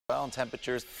Well,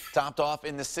 temperatures topped off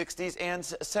in the 60s and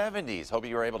 70s. Hope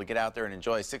you were able to get out there and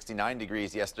enjoy 69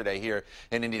 degrees yesterday here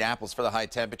in Indianapolis for the high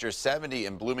temperature. 70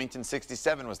 in Bloomington,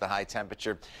 67 was the high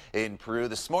temperature in Peru.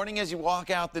 This morning as you walk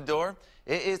out the door,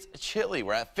 it is chilly.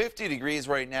 We're at 50 degrees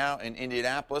right now in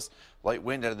Indianapolis. Light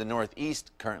wind out of the northeast,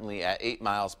 currently at 8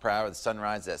 miles per hour. The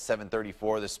sunrise is at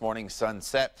 7:34 this morning.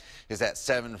 Sunset is at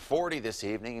 7:40 this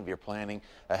evening. If you're planning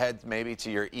ahead maybe to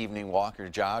your evening walk or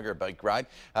jog or bike ride.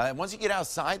 Once you get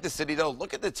outside the city, though,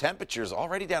 look at the temperatures.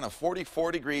 Already down to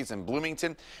 44 degrees in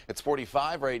Bloomington. It's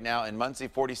 45 right now in Muncie.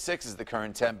 46 is the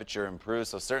current temperature in Peru.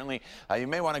 So certainly you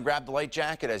may want to grab the light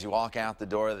jacket as you walk out the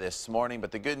door this morning.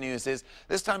 But the good news is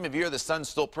this time of year, the sun's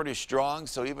still pretty strong.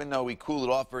 So even though we cool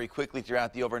it off very quickly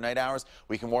throughout the overnight hours,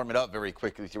 we can warm it up very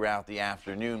quickly throughout the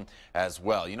afternoon as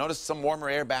well. You notice some warmer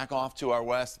air back off to our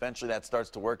west. Eventually that starts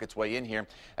to work its way in here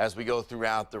as we go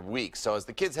throughout the week. So as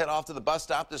the kids head off to the bus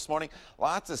stop this morning,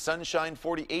 lots of sunshine,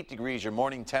 48 degrees your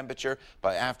morning temperature.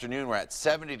 By afternoon we're at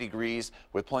 70 degrees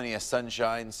with plenty of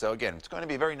sunshine. So again, it's going to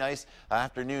be a very nice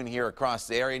afternoon here across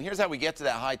the area. And here's how we get to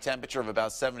that high temperature of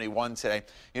about 71 today.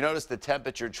 You notice the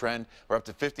temperature trend. We're up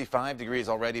to 55 degrees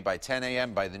already by 10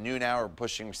 a.m. By the noon hour, we're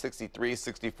pushing 63,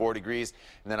 64 degrees.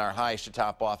 And then our high should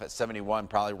top off at 71,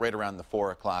 probably right around the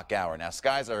 4 o'clock hour. Now,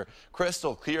 skies are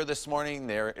crystal clear this morning.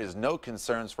 There is no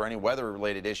concerns for any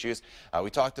weather-related issues.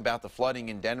 We talked about the flooding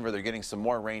in Denver. They're getting some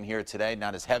more rain here today.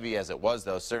 Not as heavy as it was,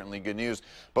 though. Certainly good news.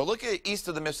 But look at east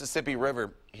of the Mississippi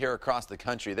River here across the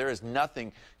country. There is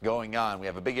nothing going on. We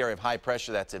have a big area of high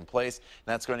pressure that's in place, and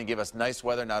that's going to give us nice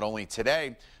weather not only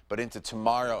today, but into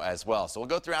tomorrow as well. So we'll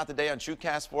go throughout the day on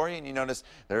TrueCast for you, and you notice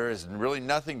there is really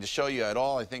nothing to show you at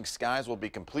all. I think skies will be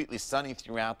completely sunny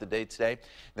throughout the day today.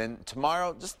 Then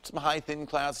tomorrow, just some high thin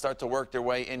clouds start to work their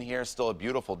way in here. Still a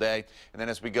beautiful day. And then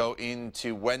as we go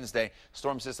into Wednesday,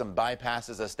 storm system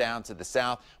bypasses us down to the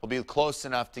south. Will be close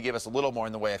enough to give us a little more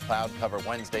in the way of cloud cover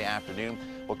Wednesday afternoon.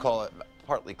 We'll call it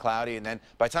partly cloudy, and then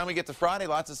by the time we get to Friday,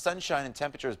 lots of sunshine and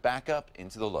temperatures back up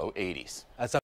into the low 80s.